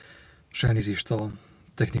És elnézést a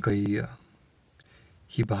technikai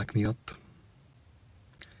hibák miatt.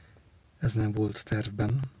 Ez nem volt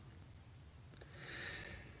tervben.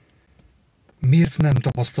 Miért nem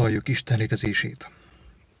tapasztaljuk Isten létezését?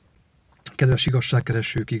 Kedves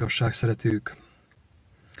igazságkeresők, igazságszeretők,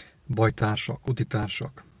 bajtársak,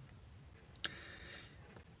 utitársak.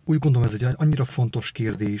 Úgy gondolom, ez egy annyira fontos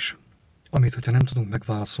kérdés, amit, hogyha nem tudunk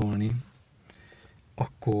megválaszolni,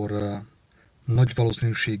 akkor nagy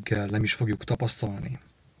valószínűséggel nem is fogjuk tapasztalni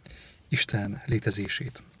Isten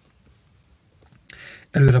létezését.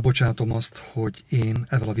 Előre bocsátom azt, hogy én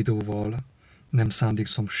ezzel a videóval nem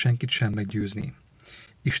szándékszom senkit sem meggyőzni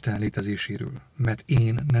Isten létezéséről, mert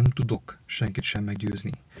én nem tudok senkit sem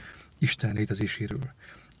meggyőzni Isten létezéséről.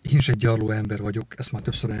 Én is egy gyarló ember vagyok, ezt már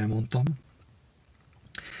többször elmondtam.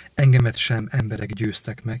 Engemet sem emberek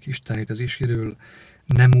győztek meg Isten létezéséről,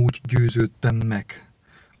 nem úgy győződtem meg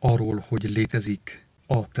arról, hogy létezik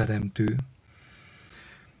a Teremtő,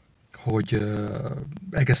 hogy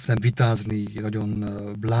elkezdtem vitázni nagyon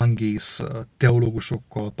blángész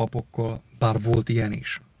teológusokkal, papokkal, bár volt ilyen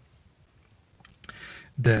is.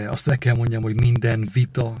 De azt el kell mondjam, hogy minden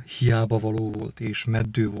vita hiába való volt és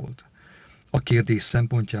meddő volt a kérdés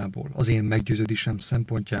szempontjából, az én meggyőződésem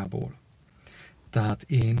szempontjából. Tehát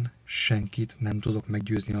én senkit nem tudok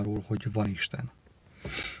meggyőzni arról, hogy van Isten.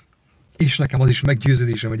 És nekem az is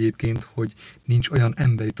meggyőződésem egyébként, hogy nincs olyan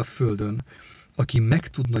ember itt a Földön, aki meg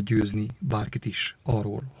tudna győzni bárkit is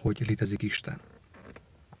arról, hogy létezik Isten.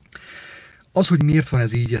 Az, hogy miért van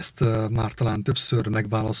ez így, ezt már talán többször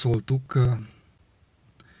megválaszoltuk.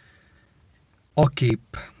 A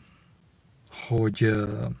kép, hogy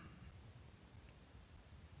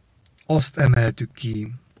azt emeltük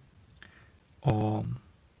ki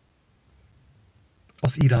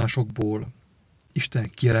az írásokból, Isten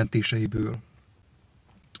kijelentéseiből,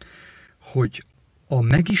 hogy a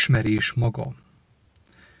megismerés maga,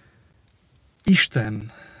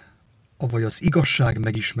 Isten, vagy az igazság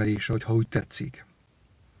megismerése, hogyha úgy tetszik,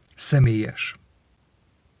 személyes.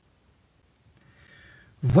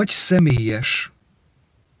 Vagy személyes,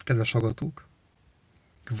 kedves hallgatók,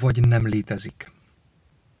 vagy nem létezik.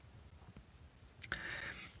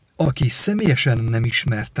 Aki személyesen nem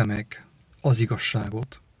ismerte meg az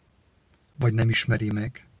igazságot, vagy nem ismeri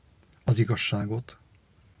meg az igazságot,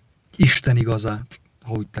 Isten igazát,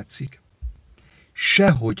 ha úgy tetszik,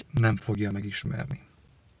 sehogy nem fogja megismerni.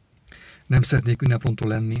 Nem szeretnék ünneprontó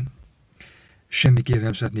lenni, semmiképpen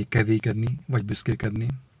nem szeretnék kevékedni, vagy büszkélkedni,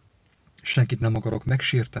 senkit nem akarok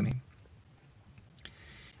megsérteni.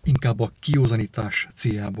 Inkább a kiózanítás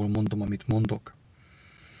céljából mondom, amit mondok,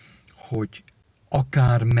 hogy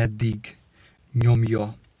akár meddig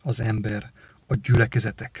nyomja az ember a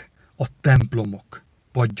gyülekezetek, a templomok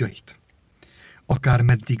padjait, akár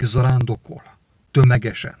meddig zarándokol,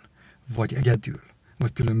 tömegesen, vagy egyedül,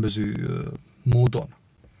 vagy különböző módon,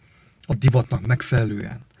 a divatnak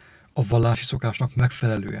megfelelően, a vallási szokásnak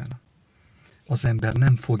megfelelően, az ember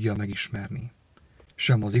nem fogja megismerni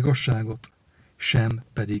sem az igazságot, sem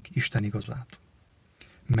pedig Isten igazát.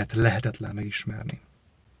 Mert lehetetlen megismerni.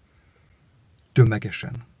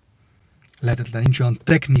 Tömegesen. Lehetetlen, nincs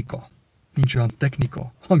olyan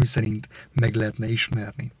technika, ami szerint meg lehetne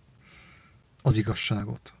ismerni az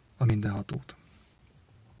igazságot, a mindenhatót.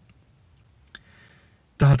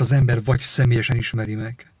 Tehát az ember vagy személyesen ismeri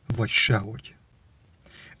meg, vagy sehogy.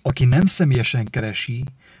 Aki nem személyesen keresi,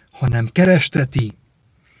 hanem keresteti,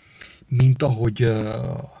 mint ahogy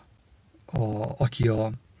aki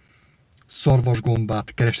a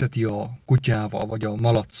szarvasgombát keresteti a kutyával, vagy a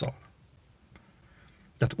malacccal.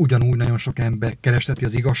 Tehát ugyanúgy nagyon sok ember keresteti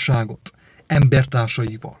az igazságot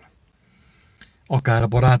embertársaival, akár a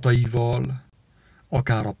barátaival,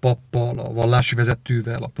 akár a pappal, a vallási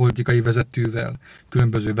vezetővel, a politikai vezetővel,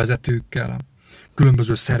 különböző vezetőkkel,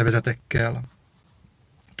 különböző szervezetekkel.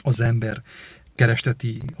 Az ember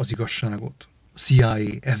keresteti az igazságot. CIA,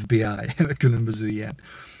 FBI, különböző ilyen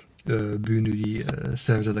bűnügyi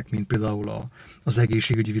szervezetek, mint például az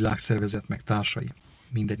Egészségügyi Világszervezet, meg társai.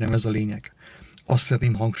 Mindegy, nem ez a lényeg. Azt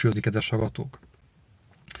szeretném hangsúlyozni, kedves hallgatók,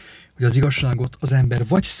 hogy az igazságot az ember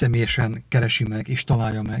vagy személyesen keresi meg és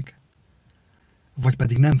találja meg, vagy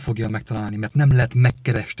pedig nem fogja megtalálni, mert nem lehet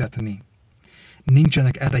megkerestetni.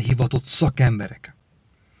 Nincsenek erre hivatott szakemberek.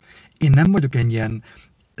 Én nem vagyok egy ilyen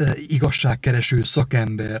igazságkereső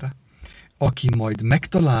szakember, aki majd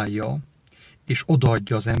megtalálja, és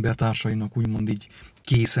odaadja az embertársainak úgymond így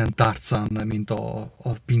készen, tárcán, mint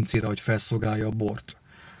a pincére, hogy felszolgálja a bort,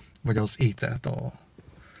 vagy az ételt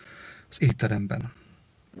az étteremben.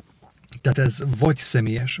 Tehát ez vagy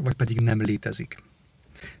személyes, vagy pedig nem létezik.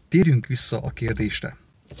 Térjünk vissza a kérdésre.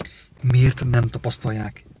 Miért nem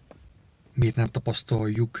tapasztalják Miért nem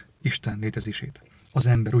tapasztaljuk Isten létezését? Az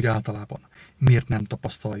ember úgy általában miért nem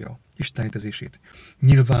tapasztalja Isten létezését?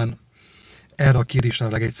 Nyilván erre a kérdésre a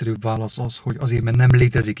legegyszerűbb válasz az, hogy azért, mert nem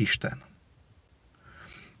létezik Isten.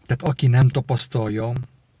 Tehát aki nem tapasztalja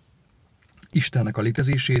Istennek a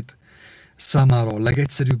létezését, számára a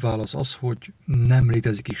legegyszerűbb válasz az, hogy nem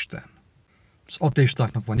létezik Isten. Az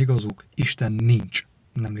ateistáknak van igazuk, Isten nincs,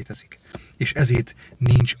 nem létezik. És ezért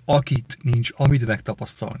nincs amit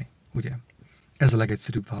megtapasztalni. Ugye? Ez a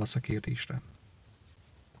legegyszerűbb válasz a kérdésre.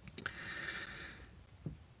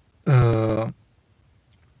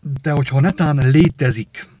 De hogyha netán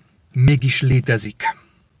létezik, mégis létezik,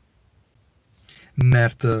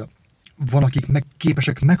 mert van, akik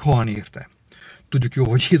képesek meghalni érte. Tudjuk jó,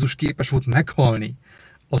 hogy Jézus képes volt meghalni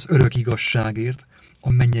az örök igazságért, a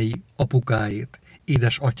mennyei apukáért,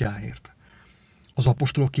 édes atyáért. Az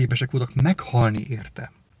apostolok képesek voltak meghalni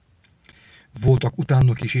érte. Voltak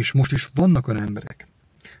utánok is, és most is vannak olyan emberek.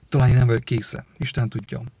 Talán én nem vagyok készen, Isten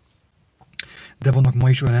tudja. De vannak ma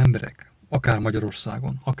is olyan emberek, akár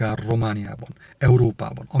Magyarországon, akár Romániában,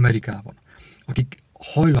 Európában, Amerikában, akik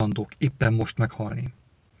hajlandók éppen most meghalni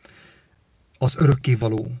az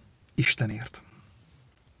örökkévaló Istenért.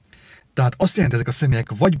 Tehát azt jelenti, ezek a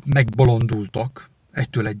személyek vagy megbolondultak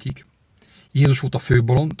egytől egyig, Jézus volt a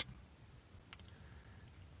főbolond,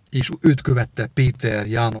 és őt követte Péter,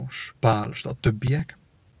 János, Pál, a többiek,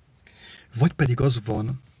 vagy pedig az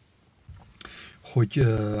van, hogy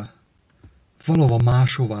valahol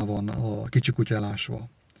máshová van a kicsikutyálásva,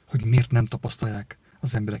 hogy miért nem tapasztalják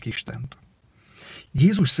az emberek Istent.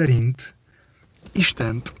 Jézus szerint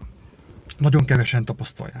Istent nagyon kevesen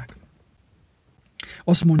tapasztalják.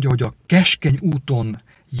 Azt mondja, hogy a keskeny úton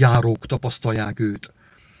járók tapasztalják őt,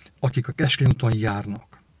 akik a keskeny úton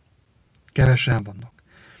járnak. Kevesen vannak.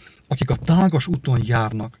 Akik a tágas úton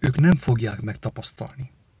járnak, ők nem fogják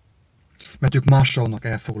megtapasztalni, mert ők mással vannak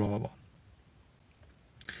elfoglalva.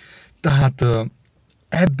 Tehát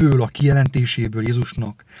ebből a kijelentéséből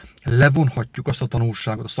Jézusnak levonhatjuk azt a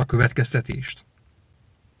tanulságot, azt a következtetést,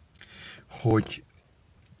 hogy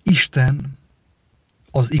Isten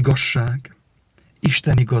az igazság,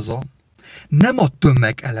 Isten igaza, nem a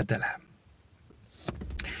tömeg eledele.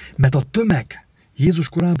 Mert a tömeg Jézus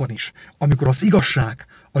korában is, amikor az igazság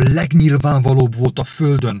a legnyilvánvalóbb volt a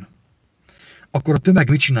földön, akkor a tömeg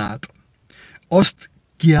mit csinált? Azt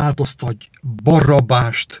kiáltozta, hogy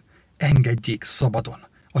Barrabást engedjék szabadon,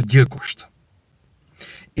 a gyilkost.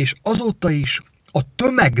 És azóta is a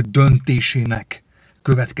tömeg döntésének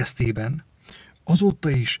következtében, azóta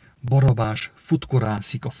is Barrabás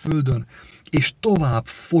futkorászik a földön, és tovább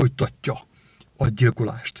folytatja a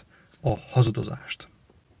gyilkolást, a hazudozást.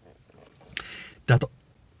 Tehát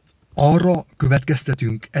arra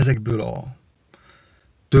következtetünk ezekből a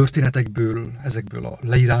történetekből, ezekből a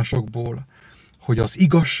leírásokból, hogy az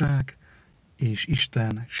igazság és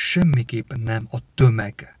Isten semmiképp nem a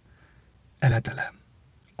tömeg eledele.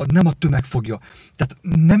 Nem a tömeg fogja. Tehát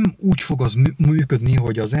nem úgy fog az működni,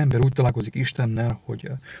 hogy az ember úgy találkozik Istennel,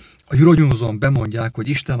 hogy a Euronews-on bemondják, hogy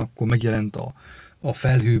Isten akkor megjelent a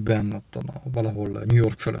felhőben, ott valahol New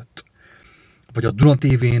York fölött. Vagy a Duna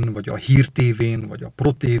TV-n, vagy a Hír TV-n, vagy a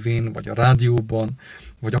Pro TV-n, vagy a rádióban,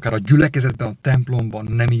 vagy akár a gyülekezetben, a templomban,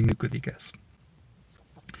 nem így működik ez.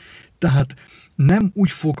 Tehát nem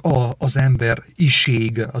úgy fog az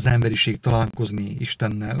emberiség találkozni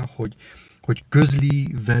Istennel, hogy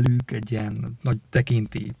közli velük egy ilyen nagy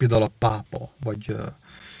tekintély, például a pápa, vagy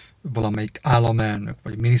valamelyik államelnök,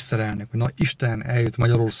 vagy miniszterelnök, hogy na Isten eljött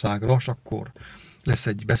Magyarországra, és akkor lesz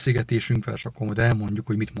egy beszélgetésünk vele, és akkor majd elmondjuk,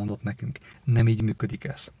 hogy mit mondott nekünk. Nem így működik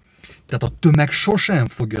ez. Tehát a tömeg sosem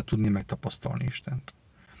fogja tudni megtapasztalni Istent.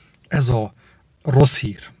 Ez a rossz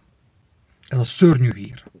hír. Ez a szörnyű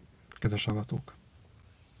hír, kedves hallgatók.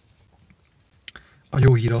 A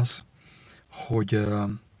jó hír az, hogy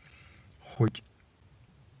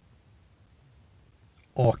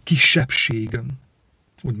a kisebbség,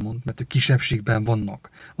 úgymond, mert a kisebbségben vannak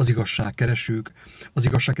az igazságkeresők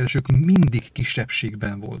mindig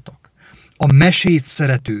kisebbségben voltak. A mesét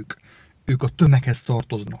szeretők, ők a tömeghez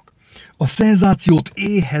tartoznak. A szenzációt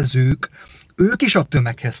éhezők, ők is a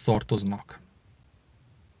tömeghez tartoznak.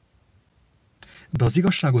 De az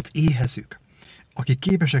igazságot éhezők, akik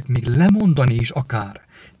képesek még lemondani is akár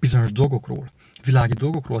bizonyos dolgokról, világi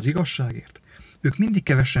dolgokról az igazságért, ők mindig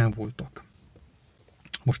kevesen voltak.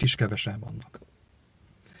 Most is kevesen vannak.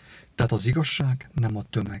 Tehát az igazság nem a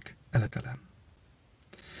tömeg eledele.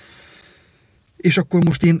 És akkor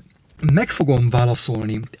most én meg fogom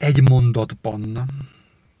válaszolni egy mondatban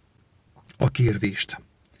a kérdést.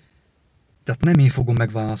 Tehát nem én fogom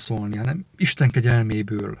megválaszolni, hanem Isten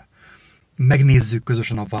kegyelméből megnézzük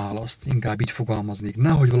közösen a választ, inkább így fogalmaznék.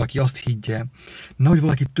 Nehogy valaki azt higgye, nehogy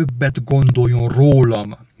valaki többet gondoljon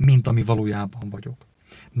rólam, mint ami valójában vagyok.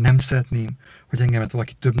 Nem szeretném, hogy engemet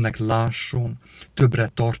valaki többnek lásson, többre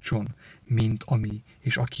tartson, mint ami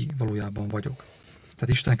és aki valójában vagyok.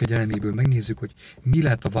 Tehát Isten kegyelméből megnézzük, hogy mi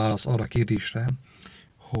lehet a válasz arra a kérdésre,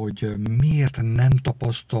 hogy miért nem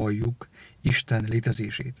tapasztaljuk Isten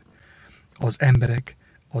létezését. Az emberek,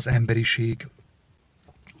 az emberiség,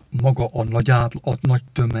 maga a nagy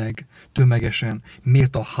tömeg, tömegesen,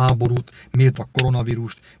 miért a háborút, miért a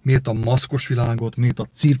koronavírust, miért a maszkos világot, miért a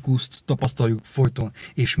cirkuszt tapasztaljuk folyton,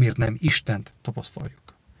 és miért nem Istent tapasztaljuk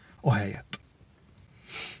ahelyett.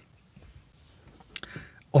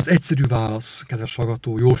 Az egyszerű válasz, kedves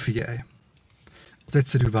hallgató, jól figyelj! Az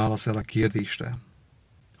egyszerű válasz erre a kérdésre,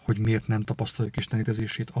 hogy miért nem tapasztaljuk Isten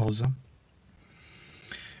létezését, az,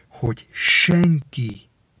 hogy senki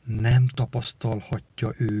nem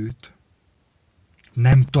tapasztalhatja őt,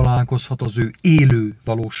 nem találkozhat az ő élő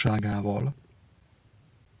valóságával,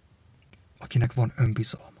 akinek van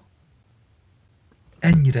önbizalma.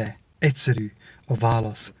 Ennyire egyszerű a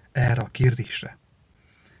válasz erre a kérdésre.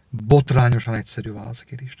 Botrányosan egyszerű válasz a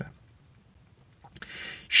kérdésre.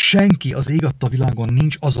 Senki az ég adta világon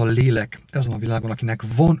nincs az a lélek ezen a világon,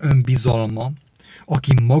 akinek van önbizalma,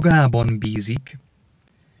 aki magában bízik,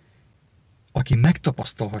 aki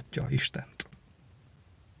megtapasztalhatja Istent.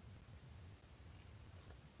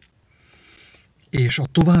 És a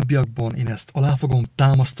továbbiakban én ezt alá fogom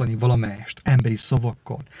támasztani valamelyest emberi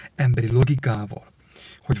szavakkal, emberi logikával,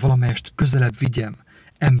 hogy valamelyest közelebb vigyem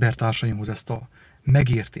embertársaimhoz ezt a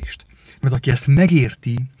megértést. Mert aki ezt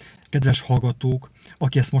megérti, kedves hallgatók,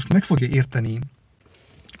 aki ezt most meg fogja érteni,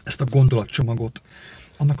 ezt a gondolatcsomagot,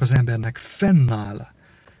 annak az embernek fennáll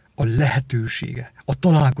a lehetősége, a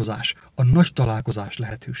találkozás, a nagy találkozás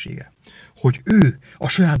lehetősége, hogy ő a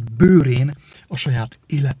saját bőrén, a saját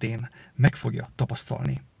életén meg fogja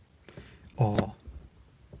tapasztalni a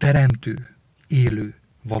teremtő, élő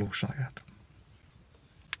valóságát.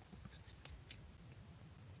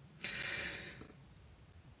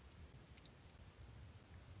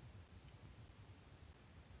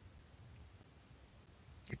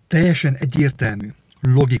 Teljesen egyértelmű,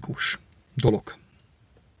 logikus dolog,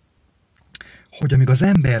 hogy amíg az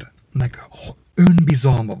embernek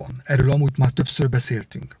önbizalma van, erről amúgy már többször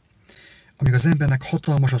beszéltünk, amíg az embernek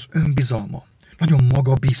hatalmas az önbizalma, nagyon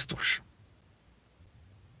magabiztos,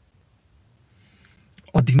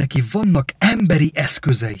 addig neki vannak emberi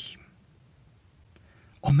eszközei,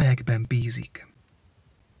 amelyekben bízik.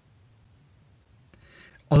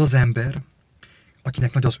 Az az ember,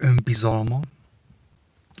 akinek nagy az önbizalma,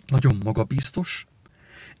 nagyon magabiztos,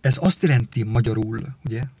 ez azt jelenti magyarul,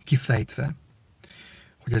 ugye, kifejtve,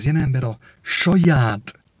 hogy az ilyen ember a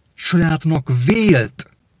sajátnak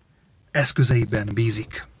vélt eszközeiben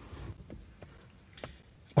bízik.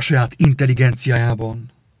 A saját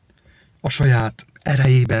intelligenciájában, a saját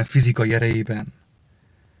erejében, fizikai erejében,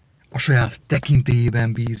 a saját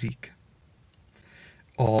tekintélyében bízik,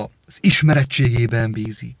 az ismerettségében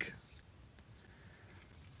bízik,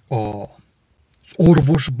 az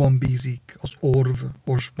orvosban bízik, az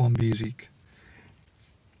orvosban bízik,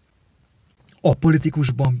 a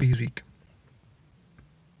politikusban bízik,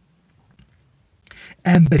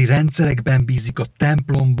 emberi rendszerekben bízik, a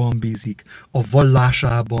templomban bízik, a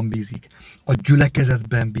vallásában bízik, a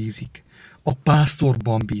gyülekezetben bízik, a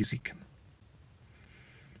pásztorban bízik.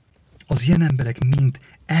 Az ilyen emberek mind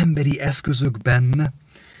emberi eszközökben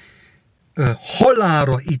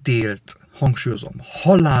halálra ítélt, hangsúlyozom,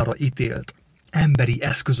 halálra ítélt emberi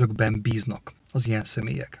eszközökben bíznak az ilyen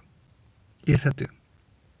személyek. Érthető?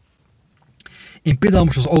 Én például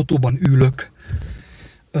most az autóban ülök,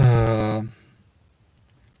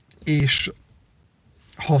 és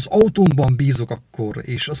ha az autómban bízok akkor,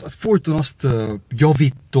 és folyton azt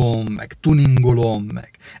javítom, meg tuningolom,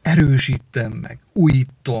 meg erősítem, meg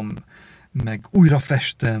újítom, meg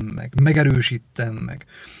újrafestem, meg megerősítem, meg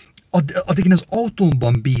addig én az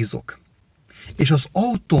autómban bízok. És az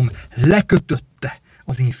autóm lekötötte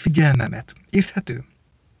az én figyelmemet. Érthető?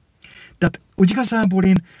 Tehát úgy igazából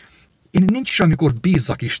én nincs is, amikor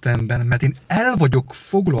bízzak Istenben, mert én el vagyok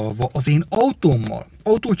foglalva az én autómmal,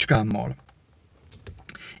 autócskámmal.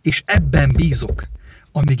 És ebben bízok.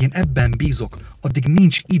 Amíg én ebben bízok, addig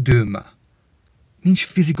nincs időm. Nincs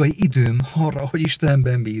fizikai időm arra, hogy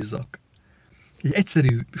Istenben bízzak. Egy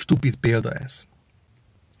egyszerű, stupid példa ez.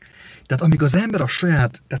 Tehát amíg az ember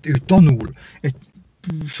tehát ő tanul,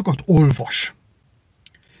 sokat olvas,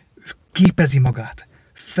 képezi magát,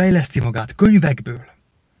 fejleszti magát könyvekből,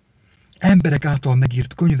 emberek által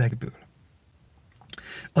megírt könyvekből,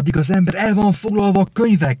 addig az ember el van foglalva a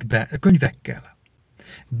könyvekkel.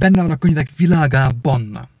 Benne van a könyvek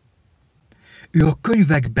világában. Ő a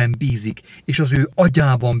könyvekben bízik, és az ő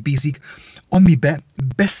agyában bízik, amibe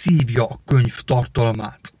beszívja a könyv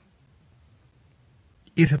tartalmát.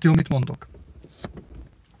 Érthető, amit mondok?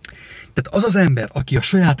 Tehát az az ember, aki a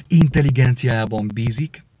saját intelligenciájában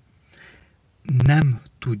bízik, nem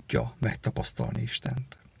tudja megtapasztalni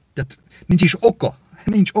Istent. Tehát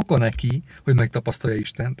nincs oka neki, hogy megtapasztalja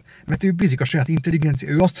Istent, mert ő bízik a saját intelligencia,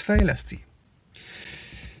 ő azt fejleszti.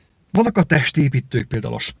 Vannak a testépítők,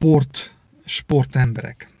 például a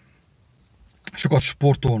sportemberek. Sokat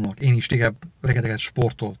sportolnak, én is rengeteget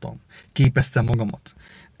sportoltam, képeztem magamat.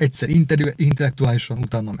 Egyszer intellektuálisan,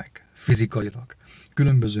 utána meg fizikailag.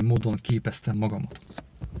 Különböző módon képeztem magamat.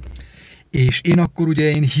 És én akkor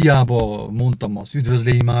én hiába mondtam az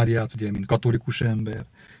Üdvözlégy Máriát, ugye, mint katolikus ember,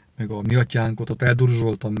 meg a mi atyánkot ott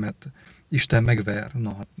eldurzsoltam, mert Isten megver.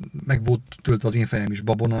 Na, hát meg volt töltve az én fejem is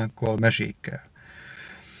babonákkal, mesékkel.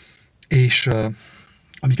 És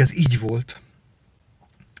amíg ez így volt,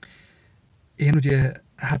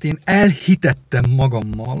 én elhitettem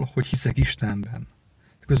magammal, hogy hiszek Istenben.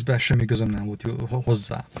 Közben semmi közöm nem volt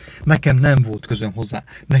hozzá. Nekem nem volt közöm hozzá.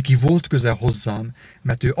 Neki volt köze hozzám,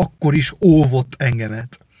 mert ő akkor is óvott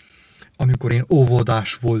engemet, amikor én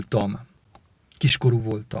óvodás voltam. Kiskorú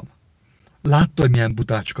voltam. Látta, hogy milyen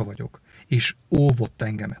butácska vagyok, és óvott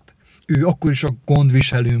engemet. Ő akkor is a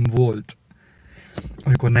gondviselőm volt,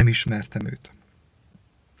 amikor nem ismertem őt.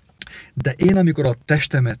 De én, amikor a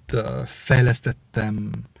testemet fejlesztettem,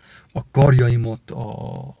 a karjaimat,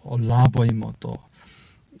 a lábaimat,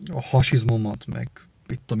 a hasizmomat, meg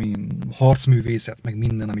harcművészet, meg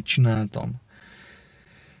minden, amit csináltam,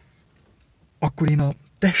 akkor én a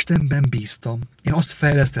testemben bíztam. Én azt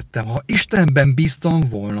fejlesztettem, ha Istenben bíztam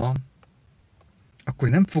volna, akkor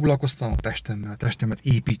én nem foglalkoztam a testemmel, a testemet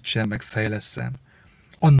építsem, meg fejleszem.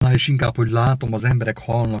 Annál is inkább, hogy látom, az emberek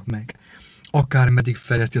halnak meg. Akármeddig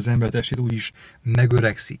fejleszti az ember testét, úgyis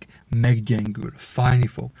megöregszik, meggyengül, fájni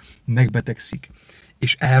fog, megbetegszik,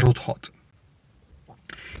 és elrodhat.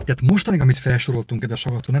 Tehát mostanig, amit felsoroltunk, kedves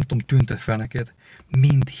hallgató, nem tudom, tűnt fel neked,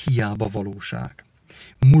 mind hiába valóság.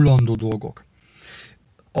 Mulandó dolgok.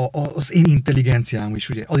 Az én intelligenciám is,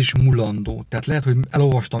 ugye, az is mulandó. Tehát lehet, hogy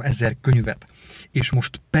elolvastam 1000 könyvet, és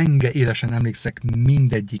most penge élesen emlékszek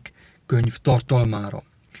mindegyik könyv tartalmára.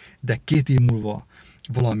 De 2 év múlva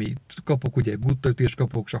valamit kapok, ugye, guttatést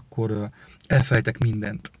kapok, és akkor elfelejtek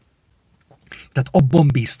mindent. Tehát abban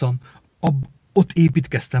bíztam, ott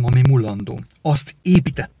építkeztem, ami mullandó. Azt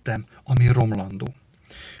építettem, ami romlandó.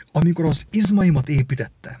 Amikor az izmaimat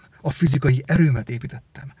építettem, a fizikai erőmet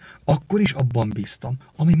építettem, akkor is abban bíztam,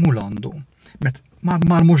 ami mulandó. Mert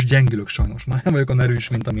már most gyengülök sajnos, már nem vagyok olyan erős,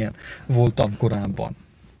 mint amilyen voltam korábban.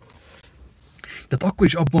 Tehát akkor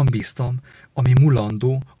is abban bíztam, ami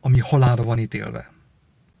mulandó, ami halálra van ítélve.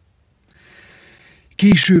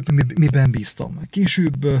 Később miben bíztam?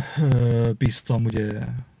 Később bíztam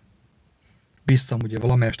ugye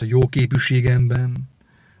valamelyest a jóképűségemben,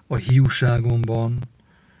 a hiúságomban,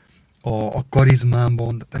 a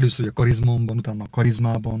karizmámban, először a karizmomban, utána a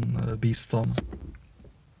karizmában bíztam.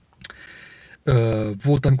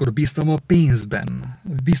 Volt, amikor bíztam a pénzben.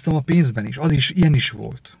 Bíztam a pénzben is, az is, ilyen is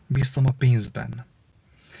volt. Bíztam a pénzben.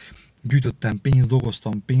 Gyűjtöttem pénzt,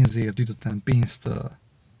 dolgoztam pénzért, gyűjtöttem pénzt,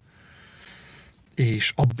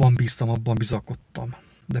 és abban bíztam, abban bizakodtam.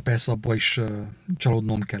 De persze abban is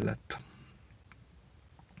csalódnom kellett.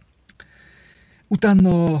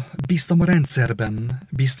 Utána bíztam a rendszerben,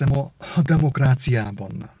 bíztam a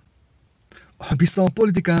demokráciában, bíztam a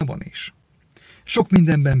politikában is. Sok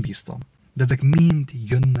mindenben bíztam, de ezek mind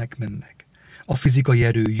jönnek-mennek. A fizikai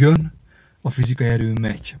erő jön, a fizikai erő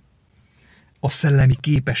megy. A szellemi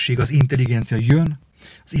képesség, az intelligencia jön,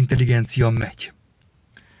 az intelligencia megy.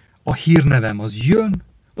 A hírnevem az jön,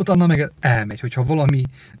 utána meg elmegy. Hogyha valamit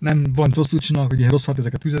rosszul csinálok, hogy rossz hat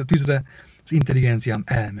ezek a tűzre, az intelligenciám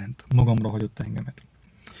elment, magamra hagyott engemet.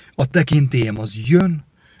 A tekintélyem az jön,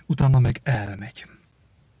 utána meg elmegy.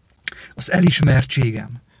 Az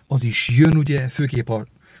elismertségem az is jön, ugye, főképp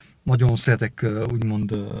nagyon szeretek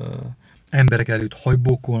úgymond emberek előtt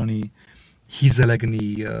hajbókolni,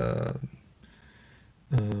 hizelegni,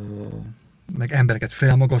 meg embereket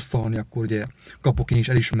felmagasztalni, akkor ugye kapok én is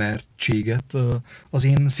elismertséget az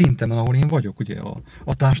én szintemen, ahol én vagyok, ugye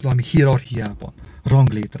a társadalmi hierarchiában,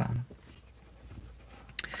 ranglétrán.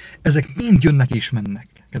 Ezek mind jönnek és mennek,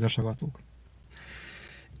 kedves hallgatók.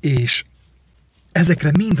 És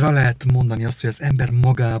ezekre mindre lehet mondani azt, hogy az ember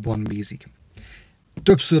magában bízik.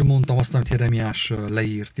 Többször mondtam azt, amit Jeremiás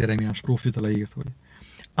leírt, Jeremiás próféta leírt, hogy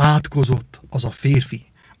átkozott az a férfi,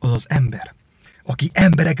 az az ember, aki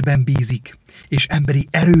emberekben bízik, és emberi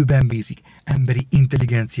erőben bízik, emberi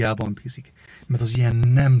intelligenciában bízik. Mert az ilyen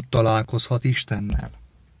nem találkozhat Istennel.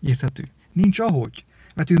 Érthető? Nincs ahogy.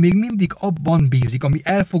 Mert ő még mindig abban bízik, ami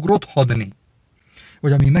el fog rothadni.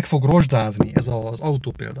 Vagy ami meg fog rozsdázni. Ez az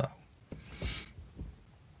autó például.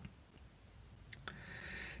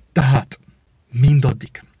 Tehát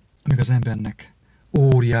mindaddig, amíg az embernek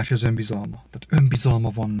óriási az önbizalma. Tehát önbizalma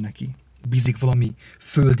van neki. Bízik valami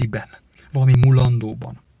földiben, valami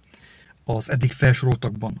mulandóban. Az eddig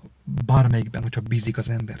felsoroltakban, bármelyikben, hogyha bízik az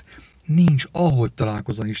ember. Nincs ahogy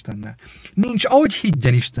találkozzon Istennel. Nincs ahogy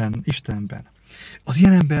higgyen Istenben. Az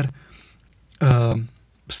ilyen ember,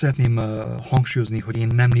 szeretném hangsúlyozni, hogy én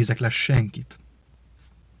nem nézek le senkit.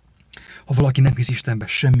 Ha valaki nem hisz Istenben,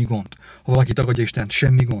 semmi gond. Ha valaki tagadja Istent,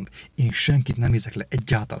 semmi gond. Én senkit nem nézek le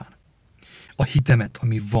egyáltalán. A hitemet,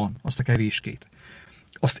 ami van, azt a kevéskét,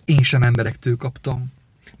 azt én sem emberektől kaptam.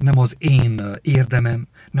 Nem az én érdemem,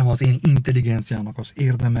 nem az én intelligenciának az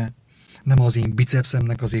érdeme, nem az én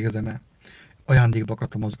bicepszemnek az érdeme. Ajándékba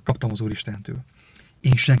kaptam az Úristentől.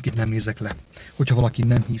 Én senkit nem nézek le, hogyha valaki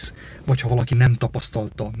nem hisz, vagy ha valaki nem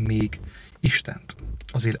tapasztalta még Istent,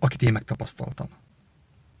 azért, akit én megtapasztaltam.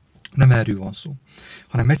 Nem erről van szó,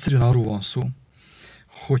 hanem egyszerűen arról van szó,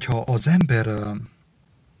 hogyha az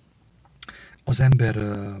ember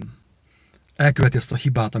elköveti ezt a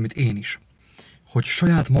hibát, amit én is, hogy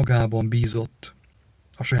saját magában bízott,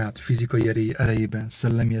 a saját fizikai erejében,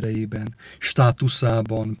 szellemi erejében,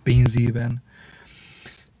 státuszában, pénzében,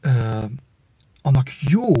 annak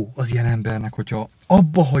jó az ilyen embernek, hogyha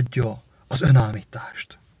abba hagyja az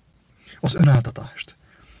önállítást, az önáltatást,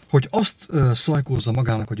 hogy azt szajkózza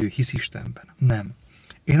magának, hogy ő hisz Istenben. Nem.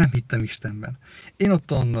 Én nem hittem Istenben. Én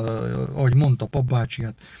ottan, ahogy mondta papbácsi,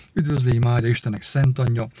 hát üdvözlégy Mária, Istennek szent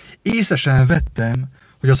anyja, észre sem vettem,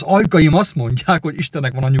 hogy az ajkaim azt mondják, hogy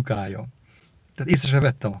Istennek van anyukája. Tehát észre sem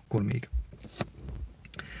vettem akkor még.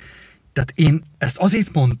 Tehát én ezt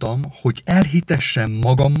azért mondtam, hogy elhitessem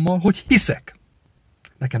magammal, hogy hiszek.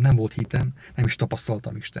 Nekem nem volt hitem, nem is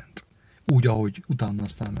tapasztaltam Istent. Úgy, ahogy utána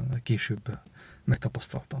aztán később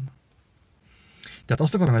megtapasztaltam. Tehát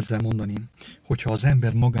azt akarom ezzel mondani, hogyha az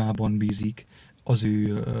ember magában bízik, az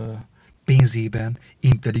ő pénzében,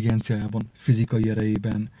 intelligenciájában, fizikai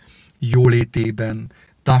erejében, jólétében,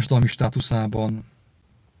 társadalmi státuszában,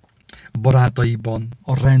 barátaiban,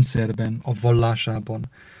 a rendszerben, a vallásában,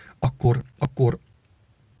 akkor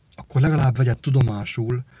legalább vegye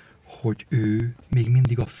tudomásul, hogy ő még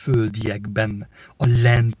mindig a földiekben, a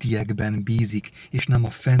lentiekben bízik, és nem a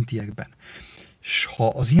fentiekben. És ha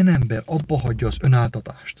az ilyen ember abba hagyja az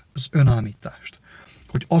önáltatást, az önállítást,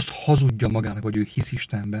 hogy azt hazudja magának, hogy ő hisz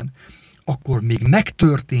Istenben, akkor még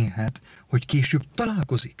megtörténhet, hogy később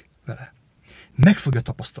találkozik vele. Meg fogja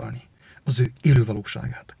tapasztalni az ő élő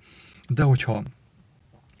valóságát. De hogyha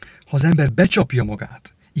az ember becsapja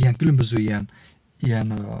magát, ilyen különböző ilyen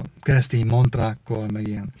keresztény mantrákkal, meg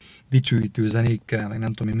ilyen dicsőítő zenékkel, meg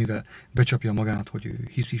nem tudom én mivel becsapja magát, hogy ő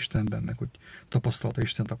hisz Istenben, meg hogy tapasztalta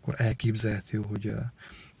Istent, akkor elképzelhető, hogy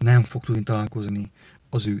nem fog tudni találkozni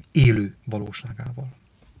az ő élő valóságával.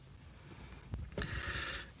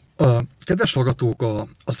 Kedves hallgatók,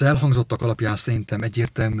 az elhangzottak alapján szerintem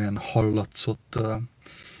egyértelműen hallatszott,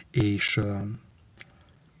 és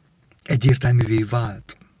egyértelművé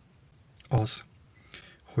vált az,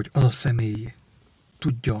 hogy az a személy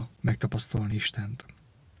tudja megtapasztalni Istent,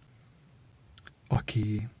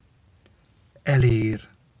 aki elér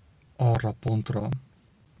arra pontra,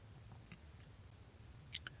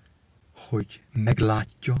 hogy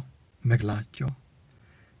meglátja,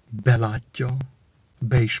 belátja,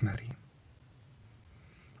 beismeri.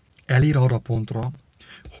 Elér arra pontra,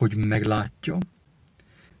 hogy meglátja,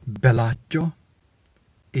 belátja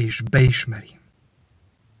és beismeri,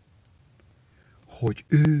 hogy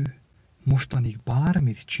ő mostanig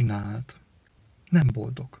bármit csinált, nem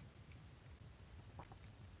boldog.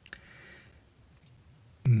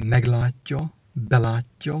 Meglátja,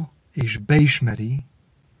 belátja és beismeri,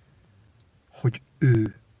 hogy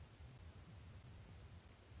ő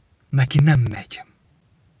neki nem megy.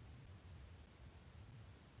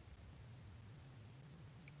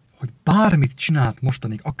 Hogy bármit csinált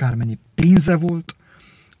mostanig, akármennyi pénze volt,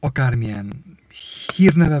 akármilyen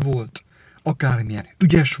hírneve volt, akármilyen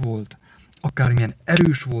ügyes volt, akármilyen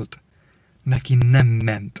erős volt, neki nem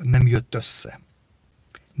ment, nem jött össze.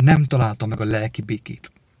 Nem találta meg a lelki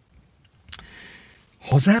békét.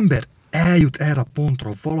 Ha az ember eljut erre a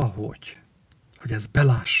pontra valahogy, hogy ezt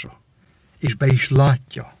belássa, és be is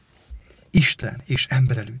látja Isten és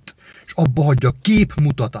ember előtt, és abba hagyja a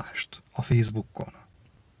képmutatást a Facebookon,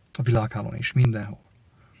 a világhálón és mindenhol,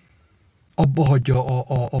 abba hagyja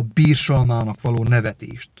a bírsalmának való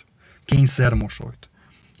nevetést, kényszermosolyt.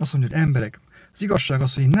 Azt mondja, hogy emberek, az igazság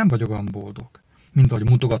az, hogy én nem vagyok olyan boldog, mint ahogy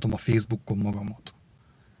mutogatom a Facebookon magamat.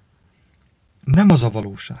 Nem az a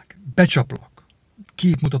valóság. Becsaplak.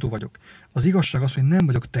 Képmutató vagyok. Az igazság az, hogy nem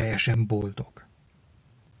vagyok teljesen boldog.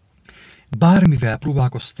 Bármivel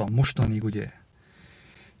próbálkoztam mostanig, ugye,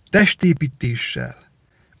 testépítéssel,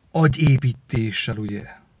 agyépítéssel, ugye,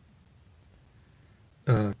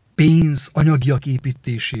 pénz, anyagiak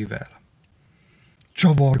építésével,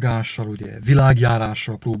 csavargással, ugye,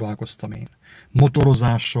 világjárással próbálkoztam én,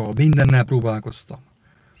 motorozással, mindennel próbálkoztam.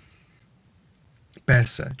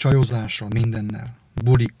 Persze, csajozással, mindennel,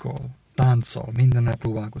 bulikkal, tánccal, mindennel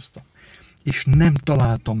próbálkoztam. És nem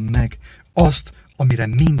találtam meg azt, amire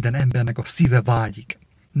minden embernek a szíve vágyik.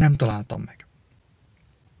 Nem találtam meg.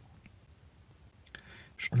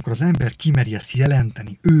 És amikor az ember kimeri ezt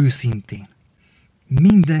jelenteni őszintén,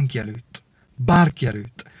 mindenki előtt, bárki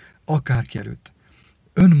előtt, akárki előtt,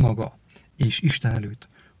 önmaga és Isten előtt,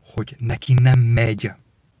 hogy neki nem megy.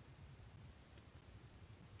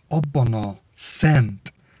 Abban a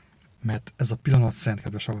szent, mert ez a pillanat szent,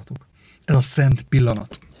 kedves hallgatók, ez a szent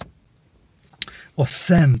pillanat. A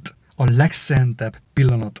szent, a legszentebb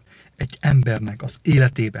pillanat egy embernek az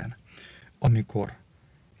életében, amikor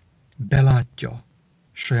belátja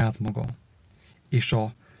saját maga, és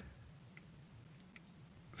a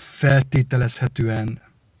feltételezhetően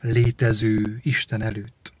létező Isten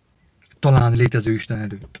előtt, talán létező Isten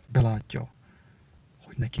előtt belátja,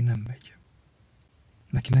 hogy neki nem megy.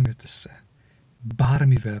 Neki nem jött össze.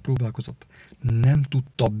 Bármivel próbálkozott, nem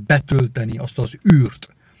tudta betölteni azt az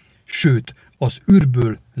űrt, sőt, az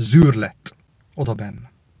űrből zűr lett oda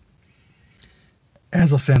benne.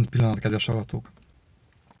 Ez a szent pillanat, kedves hallgatók,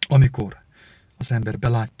 amikor az ember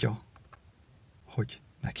belátja, hogy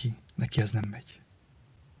neki ez nem megy.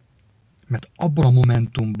 Mert abban a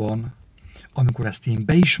momentumban, amikor ezt én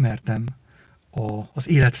beismertem az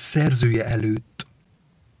élet szerzője előtt,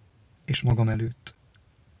 és magam előtt,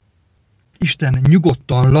 Isten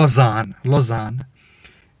nyugodtan, lazán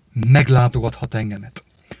meglátogathat engemet.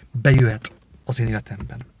 Bejöhet az én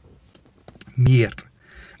életemben. Miért?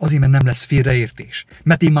 Azért, mert nem lesz félreértés.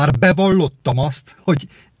 Mert én már bevallottam azt, hogy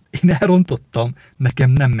én elrontottam, nekem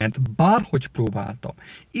nem ment, bárhogy próbáltam.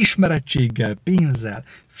 Ismerettséggel, pénzzel,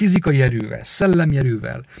 fizikai erővel, szellemi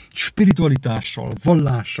erővel, spiritualitással,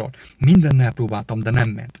 vallással, mindennel próbáltam, de nem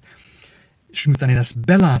ment. És miután én ezt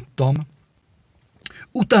beláttam,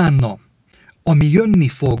 utána, ami jönni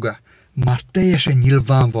fog, már teljesen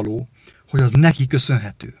nyilvánvaló, hogy az neki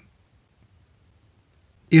köszönhető.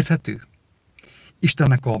 Érthető?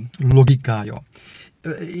 Istennek a logikája.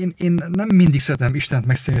 Én nem mindig szeretem Istent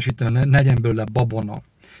megszemélyesíteni, ne legyen belőle babona,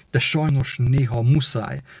 de sajnos néha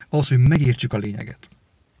muszáj ahhoz, hogy megértsük a lényeget.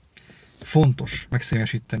 Fontos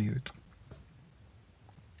megszemélyesíteni őt.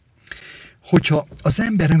 Hogyha az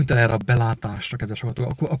ember nem jut el erre a belátásra, kedves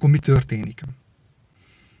hallgatók, akkor mi történik?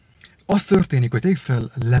 Az történik, hogy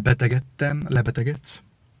fel lebetegedsz,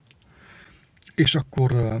 és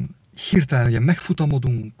akkor hirtelen ugye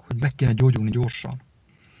megfutamodunk, hogy meg kéne gyógyulni gyorsan.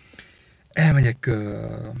 Elmegyek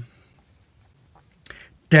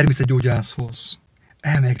természetgyógyászhoz,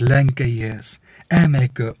 elmegyek Lenkeihez,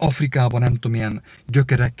 elmegyek Afrikába nem tudom milyen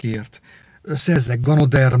gyökerekért, szerzek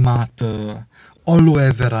ganodermát,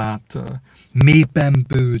 aloe verát,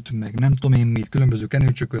 mépempőt, meg nem tudom én mit, különböző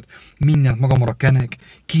kenőcsököt, mindent magamra kenek,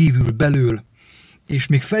 kívül, belül, és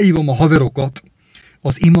még felhívom a haverokat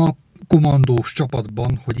az ima kommandós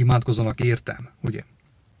csapatban, hogy imádkozzanak értem, ugye?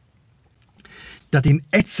 Tehát én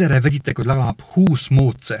egyszerre vegyítek, hogy legalább 20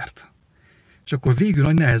 módszert, és akkor végül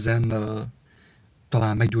nagy nehezen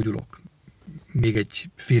talán meggyógyulok. Még egy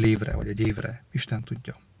fél évre, vagy egy évre, Isten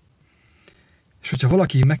tudja. És hogyha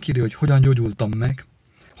valaki megkérdezi, hogy hogyan gyógyultam meg,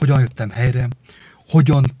 hogyan jöttem helyre,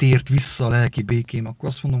 hogyan tért vissza a lelki békém, akkor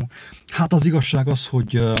azt mondom, hát az igazság az,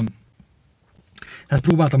 hogy hát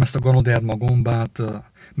próbáltam ezt a ganoderma gombát,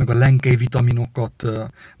 meg a lenkei vitaminokat,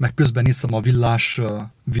 meg közben néztem a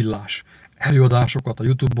villás előadásokat a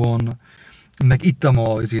YouTube-on, meg ittam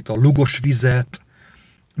a lugos vizet,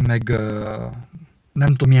 meg nem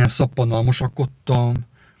tudom milyen szappannal mosakodtam,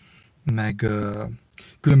 meg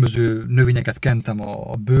különböző növényeket kentem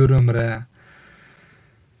a bőrömre,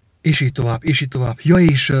 és így tovább, és így tovább. Ja,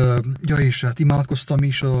 és hát imádkoztam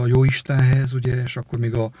is a Jóistenhez, ugye, és akkor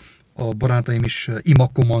még a barátaim is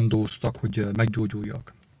imakommandóztak, hogy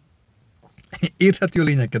meggyógyuljak. Érthető a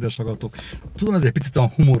lényeg, kedves hallgatók. Tudom, ez egy picit olyan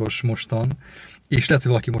humoros mostan, és lehet,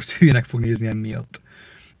 hogy valaki most hülyének fog nézni emiatt.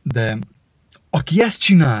 De aki ezt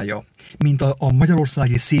csinálja, mint a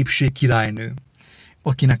magyarországi szépség királynő,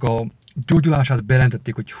 akinek gyógyulását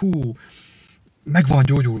bejelentették, hogy hú, meg van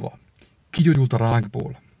gyógyulva. Kigyógyult a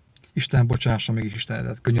rákból. Isten bocsássa meg, és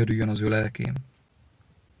Isten könyörüljön az ő lelkén.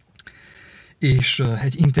 És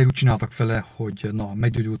egy interjút csináltak vele, hogy na,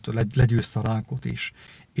 meggyógyult, legyőzte a rákot is.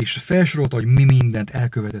 És felsorolta, hogy mi mindent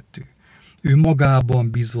elkövetett ő. Ő magában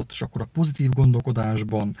bízott, és akkor a pozitív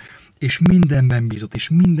gondolkodásban, és mindenben bízott, és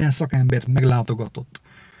minden szakembert meglátogatott.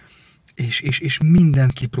 És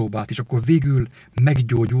mindent kipróbált, és akkor végül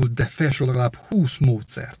meggyógyult, de felsorolt legalább 20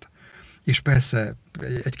 módszert. És persze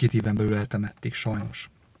egy-két éven belül eltemették, sajnos.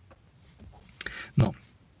 Na,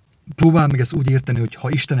 próbál meg ezt úgy érteni, hogy ha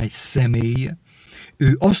Isten egy személy,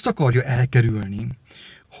 ő azt akarja elkerülni,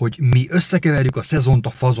 hogy mi összekeverjük a szezont a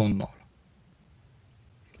fazonnal.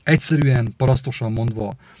 Egyszerűen, parasztosan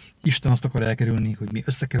mondva, Isten azt akar elkerülni, hogy mi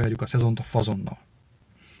összekeverjük a szezont a fazonnal.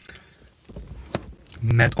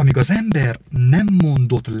 Mert amíg az ember nem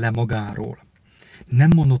mondott le magáról, nem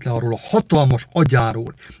mondott le arról a hatalmas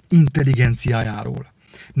agyáról, intelligenciájáról,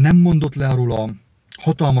 nem mondott le arról a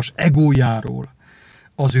hatalmas egójáról,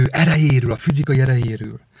 az ő erejéről, a fizikai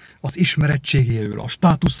erejéről, az ismerettségéről, a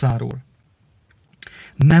státuszáról,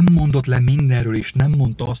 nem mondott le mindenről, és nem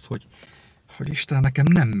mondta azt, hogy Isten, nekem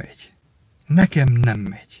nem megy. Nekem nem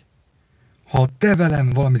megy. Ha te velem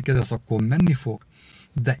valamit kezdesz, akkor menni fog,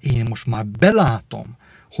 de én most már belátom,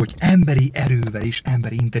 hogy emberi erővel és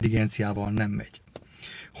emberi intelligenciával nem megy.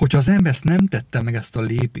 Hogyha az ember ezt nem tette meg ezt a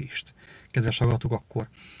lépést, kedves hallgatók,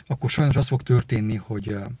 akkor sajnos az fog történni,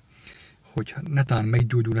 hogy netán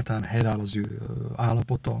meggyógyul, netán helyreáll az ő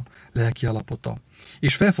állapota, lelki állapota,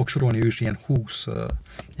 és fel fog sorolni ő is ilyen 20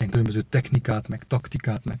 ilyen különböző technikát, meg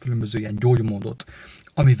taktikát, meg különböző ilyen gyógymódot,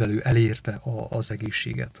 amivel ő elérte az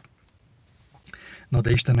egészséget. Na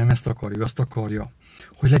de Isten nem ezt akarja, ő azt akarja,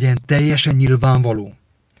 hogy legyen teljesen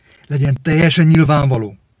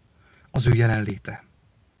nyilvánvaló az ő jelenléte.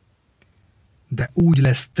 De úgy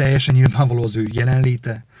lesz teljesen nyilvánvaló az ő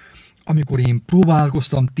jelenléte, amikor én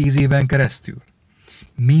próbálkoztam 10 éven keresztül.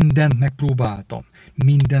 Mindent megpróbáltam,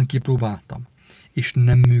 mindent kipróbáltam, és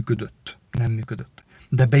nem működött.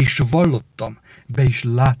 De be is vallottam, be is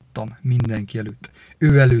láttam mindenki előtt.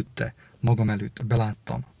 Ő előtte, magam előtt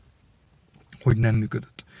beláttam, hogy nem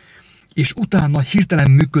működött. És utána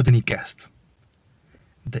hirtelen működni kezd.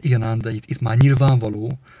 De igen, de itt már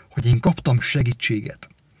nyilvánvaló, hogy én kaptam segítséget.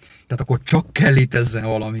 Tehát akkor csak kell létezzen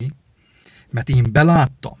valami, mert én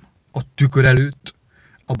beláttam a tükör előtt,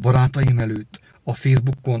 a barátaim előtt, a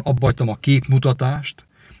Facebookon abba hagytam a képmutatást,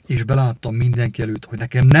 és beláttam mindenki előtt, hogy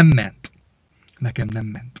nekem nem ment. Nekem nem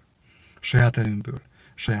ment. Saját erőmből,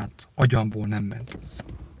 saját agyamból nem ment.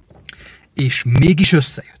 És mégis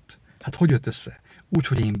összejött. Hát hogy jött össze? Úgy,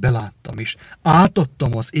 hogy én beláttam, és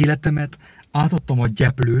átadtam az életemet, átadtam a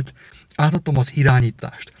gyeplőt, átadtam az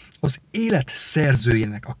irányítást az élet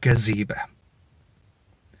szerzőjének a kezébe.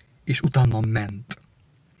 És utána ment.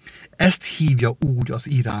 Ezt hívja úgy az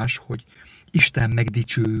írás, hogy Isten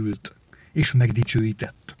megdicsőült, és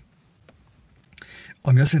megdicsőített.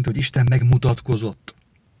 Ami azt jelenti, hogy Isten megmutatkozott.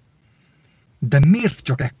 De miért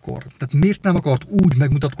csak ekkor? Tehát miért nem akart úgy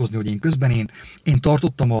megmutatkozni, hogy én közben én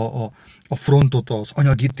tartottam a frontot az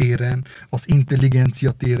anyagi téren, az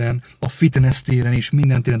intelligencia téren, a fitness téren, és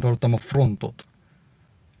minden téren tartottam a frontot?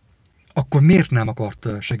 Akkor miért nem akart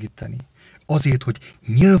segíteni? Azért, hogy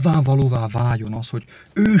nyilvánvalóvá váljon az, hogy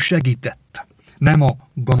ő segített. Nem a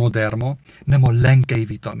ganoderma, nem a lenkei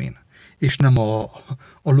vitamin, és nem a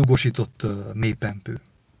lugosított mélypempő.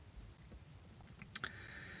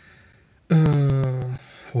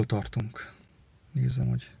 Hol tartunk? Nézzem,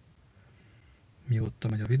 hogy mióta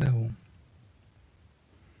megy a videó.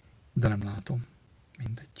 De nem látom.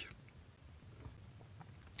 Mindegy.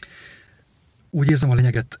 Úgy érzem, a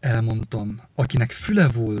lényeget elmondtam. Akinek füle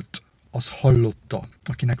volt, az hallotta.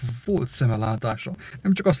 Akinek volt szeme látása.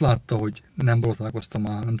 Nem csak azt látta, hogy nem borotválkoztam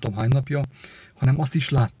már nem tudom hány napja, hanem azt is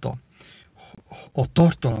látta. A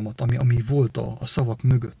tartalmat, ami volt a szavak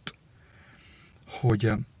mögött.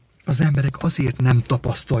 Hogy az emberek azért nem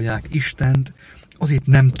tapasztalják Istent, azért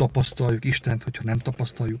nem tapasztaljuk Istent, hogyha nem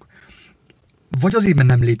tapasztaljuk. Vagy azért, mert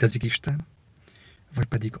nem létezik Isten, vagy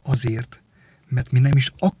pedig azért, mert mi nem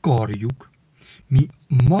is akarjuk, mi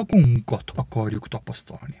magunkat akarjuk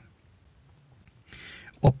tapasztalni.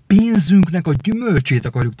 A pénzünknek a gyümölcsét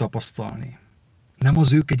akarjuk tapasztalni, nem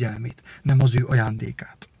az ő kegyelmét, nem az ő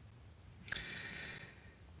ajándékát.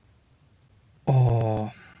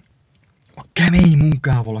 A kemény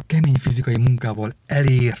munkával, a kemény fizikai munkával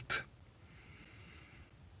elért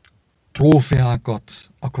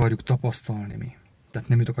trófeákat akarjuk tapasztalni mi. Tehát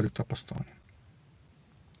nem őt akarjuk tapasztalni.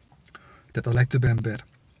 Tehát a legtöbb ember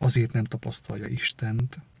azért nem tapasztalja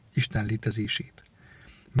Istent, Isten létezését,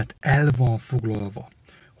 mert el van foglalva,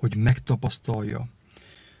 hogy megtapasztalja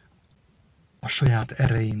a saját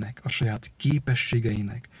erejének, a saját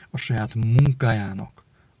képességeinek, a saját munkájának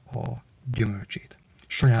a gyümölcsét.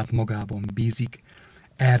 Saját magában bízik,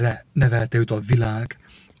 erre nevelte őt a világ,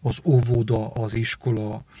 az óvoda, az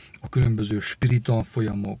iskola, a különböző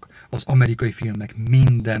spiritanfolyamok, az amerikai filmek,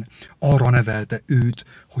 minden arra nevelte őt,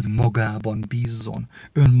 hogy magában bízzon,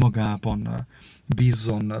 önmagában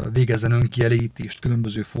bízzon, végezzen önkielégítést,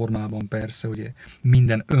 különböző formában persze, ugye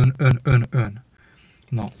minden ön.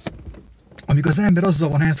 Na, amíg az ember azzal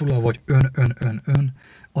van elfoglalva, hogy ön,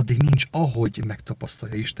 addig nincs ahogy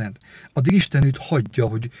megtapasztalja Istent. Addig Isten őt hagyja,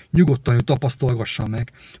 hogy nyugodtan ő tapasztalgassa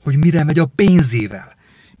meg, hogy mire megy a pénzével,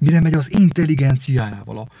 mire megy az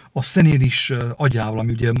intelligenciájával, a szenélis agyával,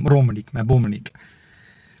 ami ugye romlik, mert bomlik.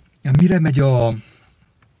 Mire megy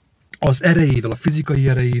az erejével, a fizikai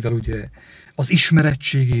erejével, ugye, az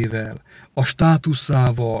ismerettségével, a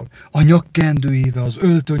státuszával, a nyakkendőjével, az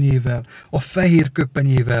öltönyével, a fehér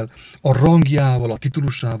köpenyével, a rangjával, a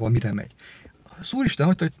titulusával, mire megy. Az Úristen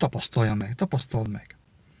hagyta, hogy tapasztald meg.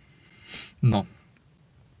 Na.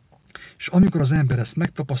 És amikor az ember ezt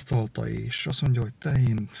megtapasztalta, és azt mondja, hogy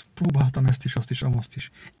én próbáltam ezt is, azt is, azt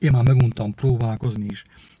is, én már meguntam próbálkozni is,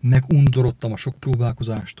 megundorodtam a sok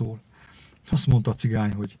próbálkozástól. Azt mondta a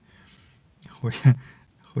cigány,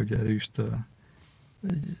 hogy erőst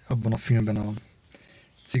abban a filmben a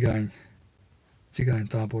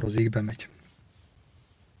cigánytábor az égbe megy.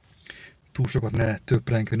 Túl sokat ne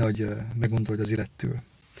töprengj, hogy nehogy meggondolj az élettől.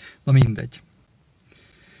 Na mindegy.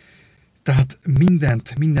 Tehát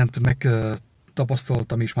mindent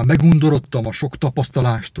megtapasztaltam, és már megundorodtam a sok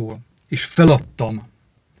tapasztalástól, és feladtam.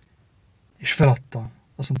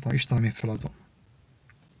 Azt mondtam, Istenem, én feladom.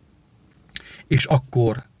 És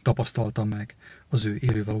akkor tapasztaltam meg az ő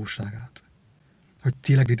élő valóságát. Hogy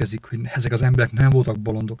tényleg létezik, hogy ezek az emberek nem voltak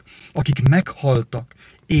bolondok. Akik meghaltak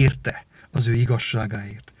érte az ő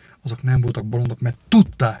igazságáért, azok nem voltak bolondok, mert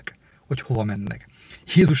tudták, hogy hova mennek.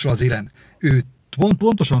 Jézussal az élen, ő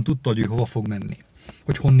pontosan tudta, hogy ő hova fog menni.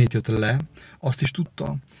 Hogy honnét jött le, azt is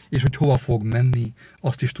tudta, és hogy hova fog menni,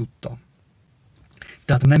 azt is tudta.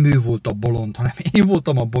 Tehát nem ő volt a bolond, hanem én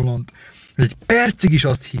voltam a bolond, hogy egy percig is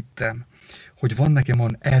azt hittem, hogy van nekem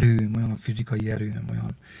olyan erőm, olyan fizikai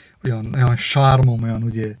erőm, olyan sármom, olyan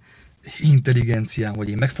ugye intelligenciám, hogy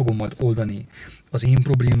én meg fogom majd oldani az én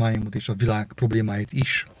problémáimat és a világ problémáit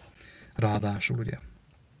is. Ráadásul, ugye.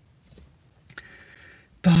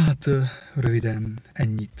 Tehát röviden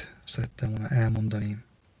ennyit szerettem volna elmondani.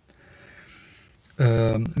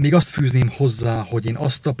 Még azt fűzném hozzá, hogy én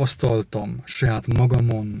azt tapasztaltam saját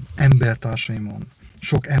magamon, embertársaimon,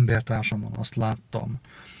 sok embertársamon azt láttam,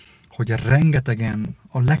 hogy rengetegen,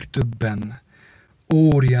 a legtöbben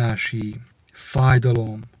óriási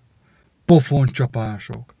fájdalom,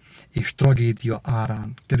 pofoncsapások és tragédia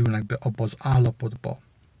árán kerülnek be abba az állapotba,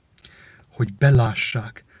 hogy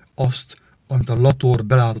belássák azt, amit a Lator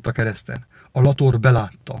belátott a kereszten. A Lator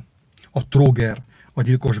belátta, a tróger, a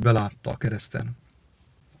gyilkos belátta a kereszten,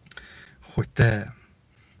 hogy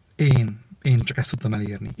én csak ezt tudtam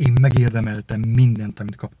elérni. Én megérdemeltem mindent,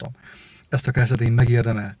 amit kaptam. Ezt a keresztet én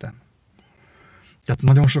megérdemeltem. Tehát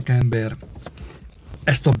nagyon sok ember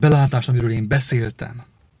ezt a belátást, amiről én beszéltem,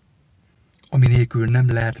 ami nélkül nem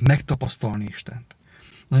lehet megtapasztalni Istent.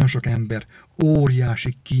 Nagyon sok ember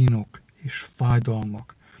óriási kínok és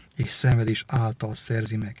fájdalmak és szenvedés által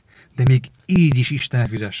szerzi meg. De még így is Isten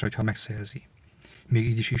fizesse, ha megszerzi. Még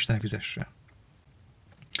így is Isten fizesse.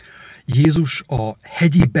 Jézus a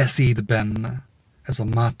hegyi beszédben, ez a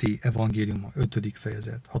Máté evangélium, 5.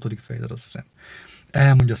 fejezet, 6. fejezet, azt hiszem,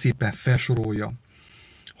 elmondja szépen, felsorolja,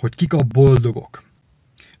 hogy kik a boldogok,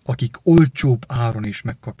 akik olcsóbb áron is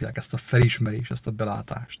megkapják ezt a felismerést, ezt a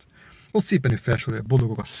belátást. Ott szépen ő felsorolja,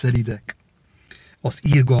 boldogok a szelídek, az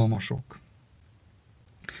irgalmasok,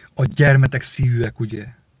 a gyermetek szívűek, ugye,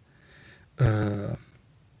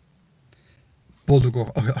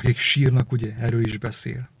 boldogok, akik sírnak, ugye, erről is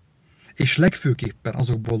beszél. És legfőképpen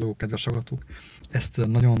azok boldogok, kedves hallgatók, ezt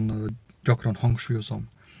nagyon gyakran hangsúlyozom,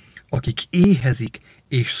 akik éhezik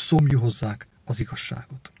és szomjuhozzák az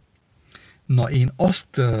igazságot. Na, én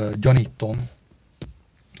azt gyanítom,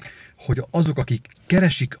 hogy azok, akik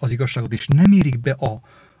keresik az igazságot, és nem érik be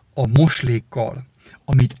a moslékkal,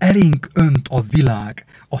 amit elénk önt a világ,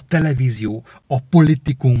 a televízió, a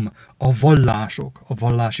politikum, a vallások, a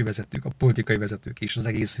vallási vezetők, a politikai vezetők és az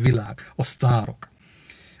egész világ, a sztárok,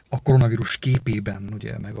 a koronavírus képében,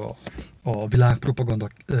 ugye, meg a világpropaganda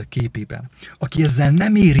képében, aki ezzel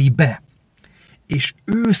nem éri be, és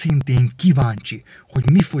őszintén kíváncsi, hogy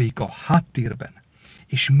mi folyik a háttérben,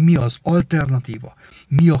 és mi az alternatíva,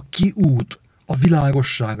 mi a kiút a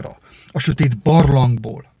világosságra, a sötét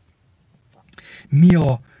barlangból. Mi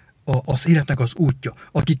az életnek az útja?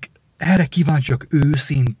 Akik erre kíváncsiak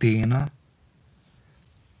őszintén,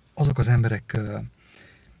 azok az emberek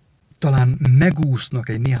talán megúsznak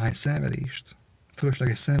egy néhány szenvedést,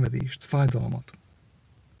 fölösleges szenvedést, fájdalmat.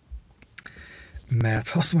 Mert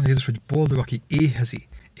azt mondja Jézus, hogy boldog, aki éhezi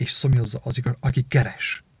és szomjazza, aki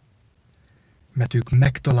keres. Mert ők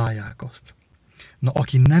megtalálják azt. Na,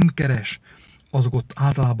 aki nem keres, azok ott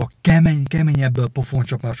általában keményebb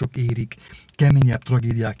pofoncsapások érik, keményebb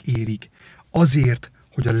tragédiák érik, azért,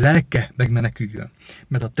 hogy a lelke megmeneküljön.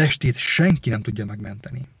 Mert a testét senki nem tudja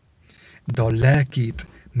megmenteni. De a lelkét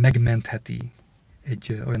megmentheti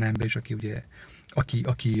egy olyan ember is,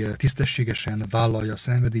 aki tisztességesen vállalja a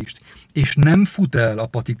szenvedést, és nem fut el a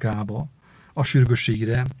patikába, a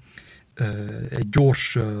sürgősségre, egy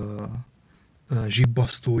gyors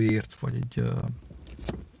zsibbasztóért, vagy egy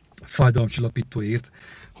fájdalomcsillapítóért,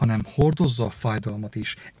 hanem hordozza a fájdalmat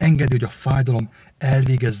is, engedi, hogy a fájdalom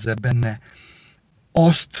elvégezze benne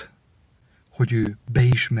azt, hogy ő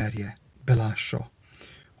beismerje, belássa,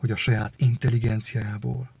 hogy a saját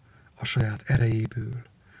intelligenciájából, a saját erejéből,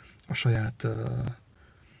 a saját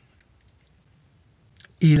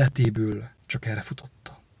életéből csak erre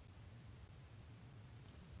futotta.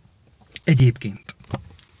 Egyébként,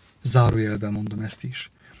 zárójelben mondom ezt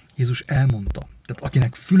is, Jézus elmondta, tehát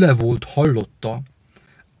akinek füle volt, hallotta,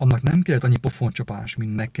 annak nem kellett annyi pofoncsapás,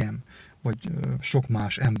 mint nekem, vagy sok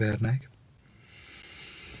más embernek.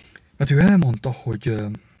 Mert ő elmondta, hogy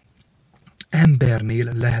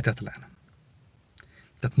embernél lehetetlen.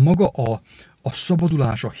 Tehát maga a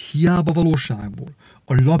szabadulás a hiába valóságból,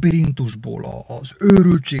 a labirintusból, az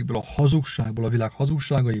őrültségből, a hazugságból, a világ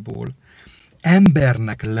hazugságaiból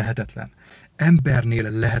embernek lehetetlen.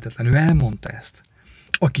 Embernél lehetetlen. Ő elmondta ezt.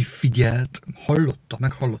 Aki figyelt, hallotta,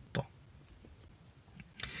 meghallotta.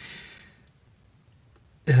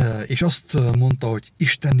 És azt mondta, hogy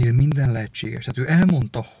Istennél minden lehetséges. Tehát ő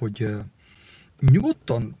elmondta, hogy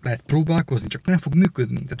nyugodtan lehet próbálkozni, csak nem fog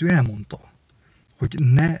működni. Tehát ő elmondta, hogy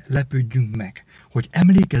ne lepődjünk meg, hogy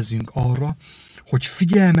emlékezzünk arra, hogy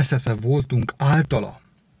figyelmeztetve voltunk általa,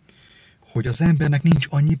 hogy az embernek nincs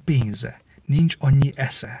annyi pénze, nincs annyi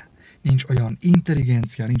esze, nincs olyan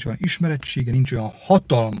intelligencia, nincs olyan ismerettsége, nincs olyan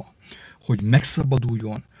hatalma, hogy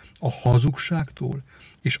megszabaduljon a hazugságtól,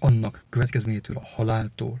 és annak következményétől, a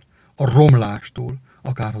haláltól, a romlástól,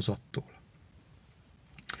 a kárhozattól.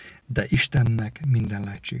 De Istennek minden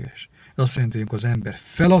lehetséges. Ez azt jelenti, hogy amikor az ember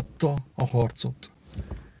feladta a harcot,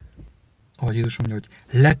 ahogy Jézus mondja,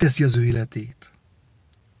 hogy leteszi az ő életét,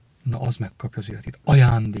 na az megkapja az életét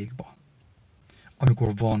ajándékba.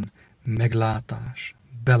 Amikor van meglátás,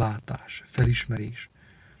 belátás, felismerés,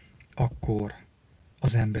 akkor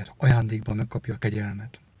az ember ajándékban megkapja a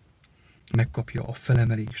kegyelmet, megkapja a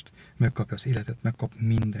felemelést, megkapja az életet, megkap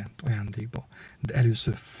mindent ajándékba. De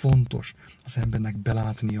először fontos az embernek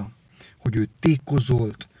belátnia, hogy ő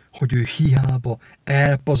tékozolt, hogy ő hiába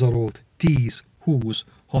elpazarolt 10, 20,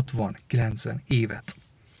 60, 90 évet.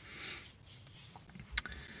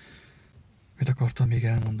 Mit akartam még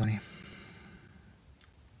elmondani?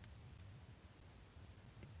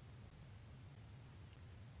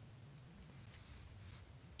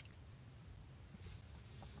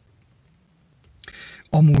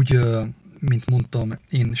 Amúgy, mint mondtam,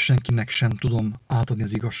 én senkinek sem tudom átadni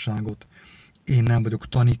az igazságot. Én nem vagyok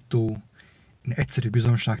tanító, én egyszerű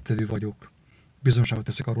bizonságtevő vagyok. Bizonságot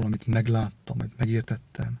teszek arról, amit megláttam, vagy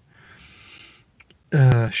megértettem.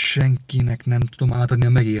 Senkinek nem tudom átadni a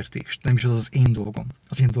megértést. Nem is az az én dolgom.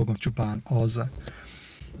 Az én dolgom csupán az,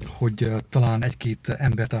 hogy talán egy-két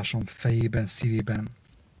embertársam fejében, szívében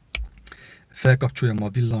felkapcsoljam a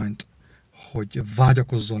villanyt, hogy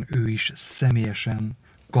vágyakozzon ő is személyesen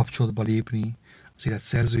kapcsolatba lépni az élet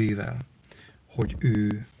szerzőjével, hogy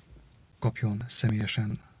ő kapjon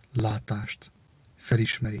személyesen látást,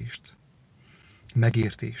 felismerést,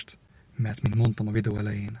 megértést, mert, mint mondtam a videó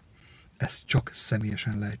elején, ez csak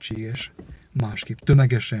személyesen lehetséges, másképp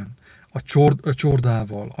tömegesen, a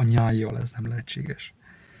csordával, a nyájjal ez nem lehetséges.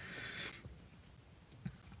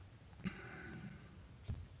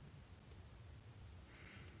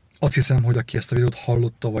 Azt hiszem, hogy aki ezt a videót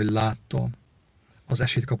hallotta vagy látta, az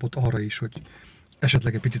esélyt kapott arra is, hogy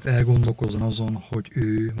esetleg egy picit elgondolkozzon azon, hogy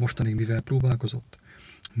ő mostanig mivel próbálkozott,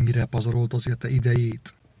 mire pazarolta az élete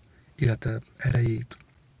idejét, élete erejét,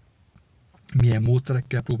 milyen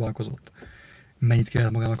módszerekkel próbálkozott, mennyit kell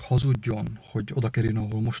magának hazudjon, hogy oda kerüljön,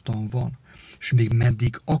 ahol mostan van, és még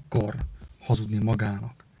meddig akar hazudni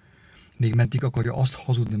magának. Még meddig akarja azt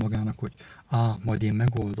hazudni magának, hogy majd én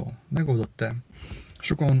megoldom. Megoldott te.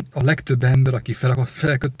 Sokan, a legtöbb ember, aki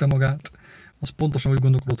felkötte magát, az pontosan úgy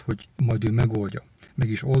gondolkodott, hogy majd ő megoldja. Meg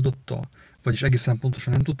is oldotta, vagyis egészen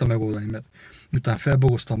pontosan nem tudta megoldani, mert miután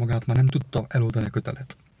felbogozta magát, már nem tudta eloldani a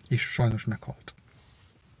kötelet. És sajnos meghalt.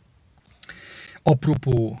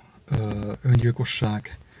 Apropó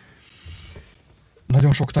öngyilkosság,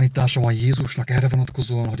 nagyon sok tanítása van Jézusnak erre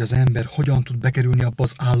vonatkozóan, hogy az ember hogyan tud bekerülni abba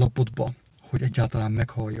az állapotba, hogy egyáltalán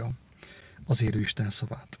meghallja az élő Isten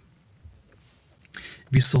szavát.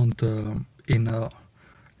 Viszont én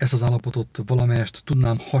ezt az állapotot valamelyest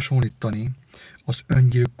tudnám hasonlítani az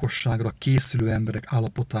öngyilkosságra készülő emberek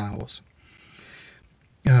állapotához.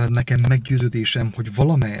 Nekem meggyőződésem, hogy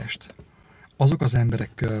valamelyest azok az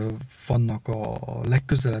emberek vannak a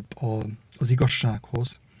legközelebb az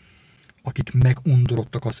igazsághoz, akik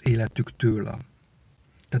megundorodtak az életüktől.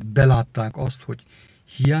 Tehát belátták azt, hogy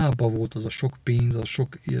hiába volt az a sok pénz, az a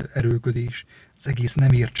sok erőködés, az egész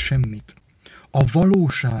nem ért semmit. A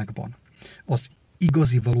valóságban, az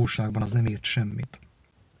igazi valóságban az nem ért semmit.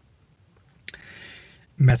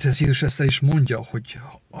 Mert Jézus ezt el is mondja, hogy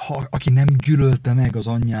aki nem gyűlölte meg az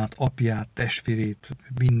anyját, apját, testvérét,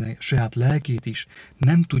 minden saját lelkét is,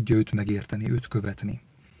 nem tudja őt megérteni, őt követni.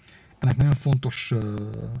 Ennek nagyon fontos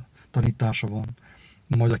tanítása van,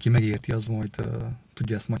 majd aki megérti, az majd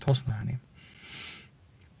tudja ezt majd használni.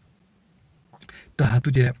 Tehát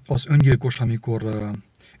ugye az öngyilkos, amikor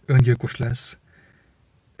öngyilkos lesz,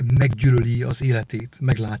 meggyűlöli az életét,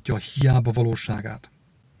 meglátja a hiába valóságát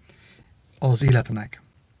az életnek,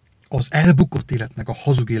 az elbukott életnek, a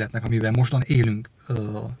hazug életnek, amiben mostan élünk,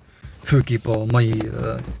 főképp a mai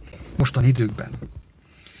mostani időkben.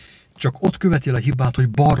 Csak ott követi el a hibát, hogy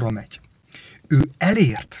balra megy. Ő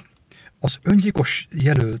elért, az öngyilkos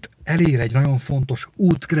jelölt elér egy nagyon fontos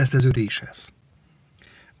útkereszteződéshez,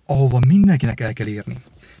 ahova mindenkinek el kell érni.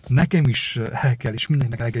 Nekem is el kell, és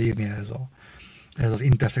mindenkinek el kell érni ehhez az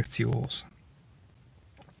interszekcióhoz.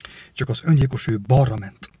 Csak az öngyilkos, ő balra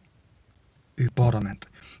ment.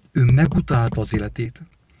 Ő megutálta az életét,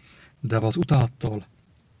 de az utálattal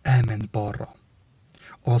elment balra.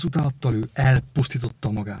 Az utálattal ő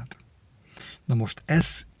elpusztította magát. Na most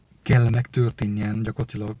ez kell megtörténjen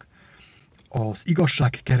gyakorlatilag az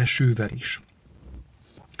igazságkeresővel is,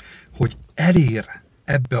 hogy elér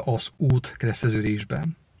ebbe az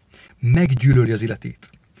útkereszteződésben, meggyűlöli az életét,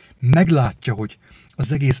 meglátja, hogy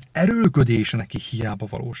az egész erőlködése neki hiába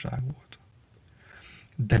valóság volt.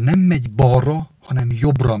 De nem megy balra, hanem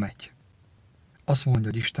jobbra megy. Azt mondja,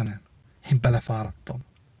 hogy Istenem, én belefáradtam.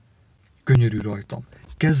 Könyörű rajtam.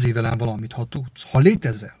 Kezzél velem valamit, ha tudsz, ha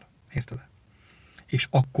létezel. Érted? És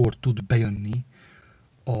akkor tud bejönni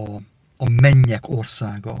a mennyek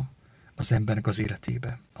országa az embernek az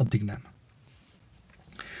életébe. Addig nem.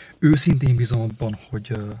 Őszintén bízom abban,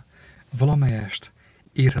 hogy valamelyest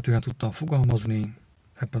érthetően tudtam fogalmazni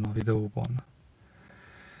ebben a videóban.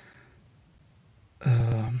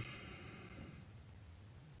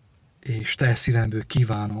 És teljes szívemből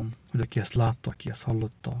kívánom, hogy aki ezt látta, aki ezt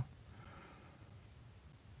hallotta,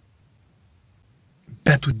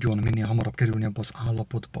 be tudjon minél hamarabb kerülni abba az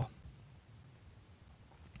állapotba,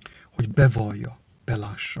 hogy bevallja,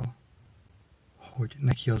 belássa, hogy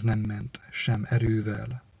neki az nem ment sem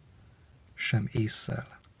erővel, sem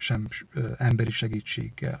ésszel, sem emberi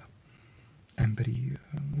segítséggel, emberi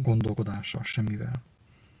gondolkodással, semmivel.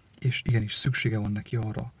 És igenis szüksége van neki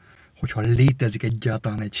arra, hogyha létezik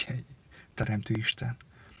egyáltalán egy teremtő Isten,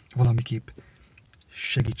 valamiképp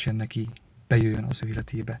segítsen neki, bejöjjön az ő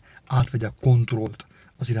életébe, átvegye a kontrollt,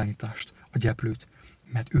 az irányítást, a gyeplőt,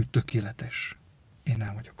 mert ő tökéletes. Én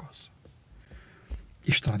nem vagyok az.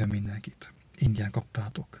 Isten adja mindenkit. Ingyen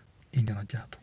kaptátok, ingyen adjátok.